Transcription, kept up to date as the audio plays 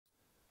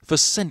For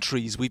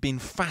centuries we've been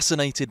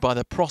fascinated by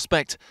the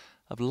prospect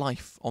of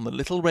life on the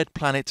little red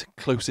planet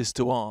closest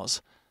to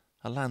ours.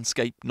 A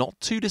landscape not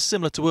too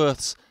dissimilar to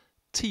Earth's,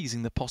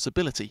 teasing the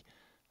possibility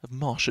of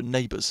Martian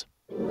neighbours.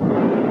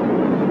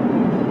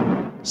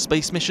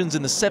 Space missions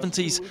in the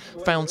 70s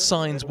found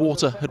signs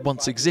water had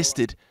once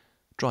existed,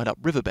 dried up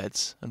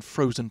riverbeds and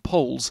frozen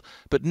poles,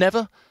 but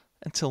never,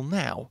 until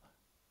now,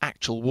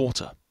 actual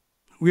water.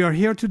 We are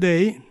here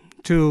today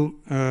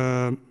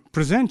to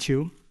present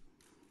you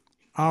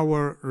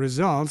our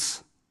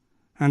results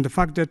and the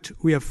fact that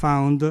we have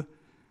found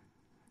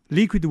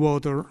liquid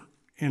water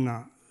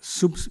on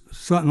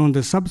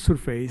the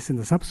subsurface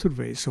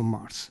of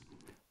Mars.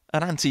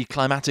 An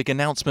anti-climatic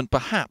announcement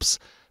perhaps,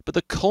 but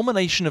the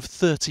culmination of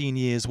 13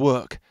 years'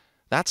 work.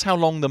 That's how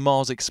long the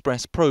Mars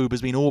Express probe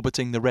has been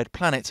orbiting the red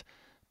planet,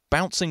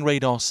 bouncing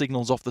radar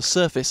signals off the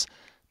surface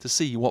to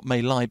see what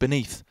may lie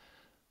beneath.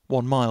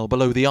 1 mile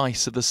below the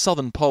ice of the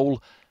southern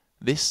pole,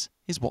 this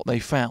is what they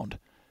found.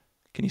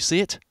 Can you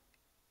see it?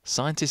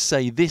 Scientists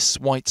say this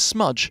white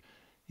smudge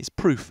is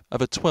proof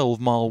of a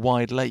 12-mile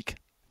wide lake.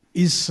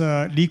 It's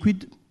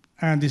liquid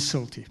and is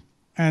salty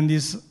and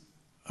is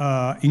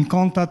in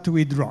contact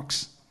with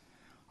rocks.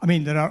 I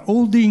mean, there are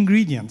all the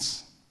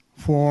ingredients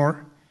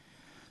for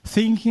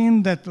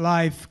thinking that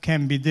life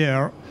can be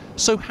there.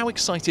 So how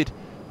excited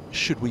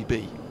should we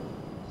be?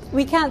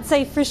 We can't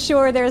say for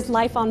sure there's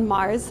life on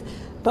Mars,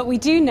 but we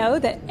do know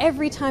that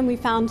every time we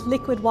found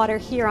liquid water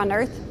here on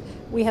Earth,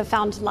 we have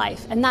found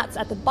life. And that's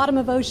at the bottom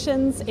of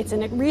oceans, it's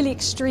in really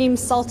extreme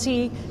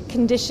salty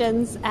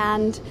conditions,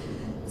 and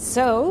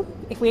so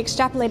if we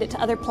extrapolate it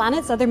to other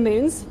planets, other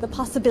moons, the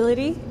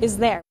possibility is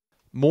there.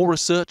 More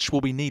research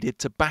will be needed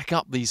to back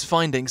up these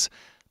findings,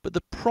 but the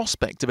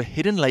prospect of a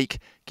hidden lake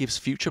gives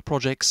future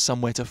projects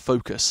somewhere to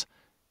focus.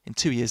 In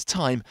 2 years'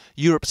 time,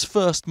 Europe's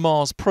first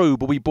Mars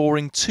probe will be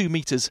boring 2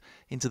 metres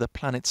into the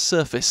planet's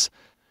surface.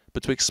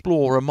 But to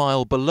explore a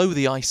mile below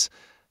the ice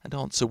and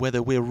answer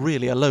whether we're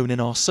really alone in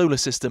our solar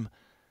system,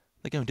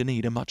 they're going to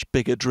need a much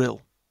bigger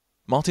drill.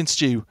 Martin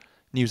Stew,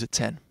 News at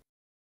 10.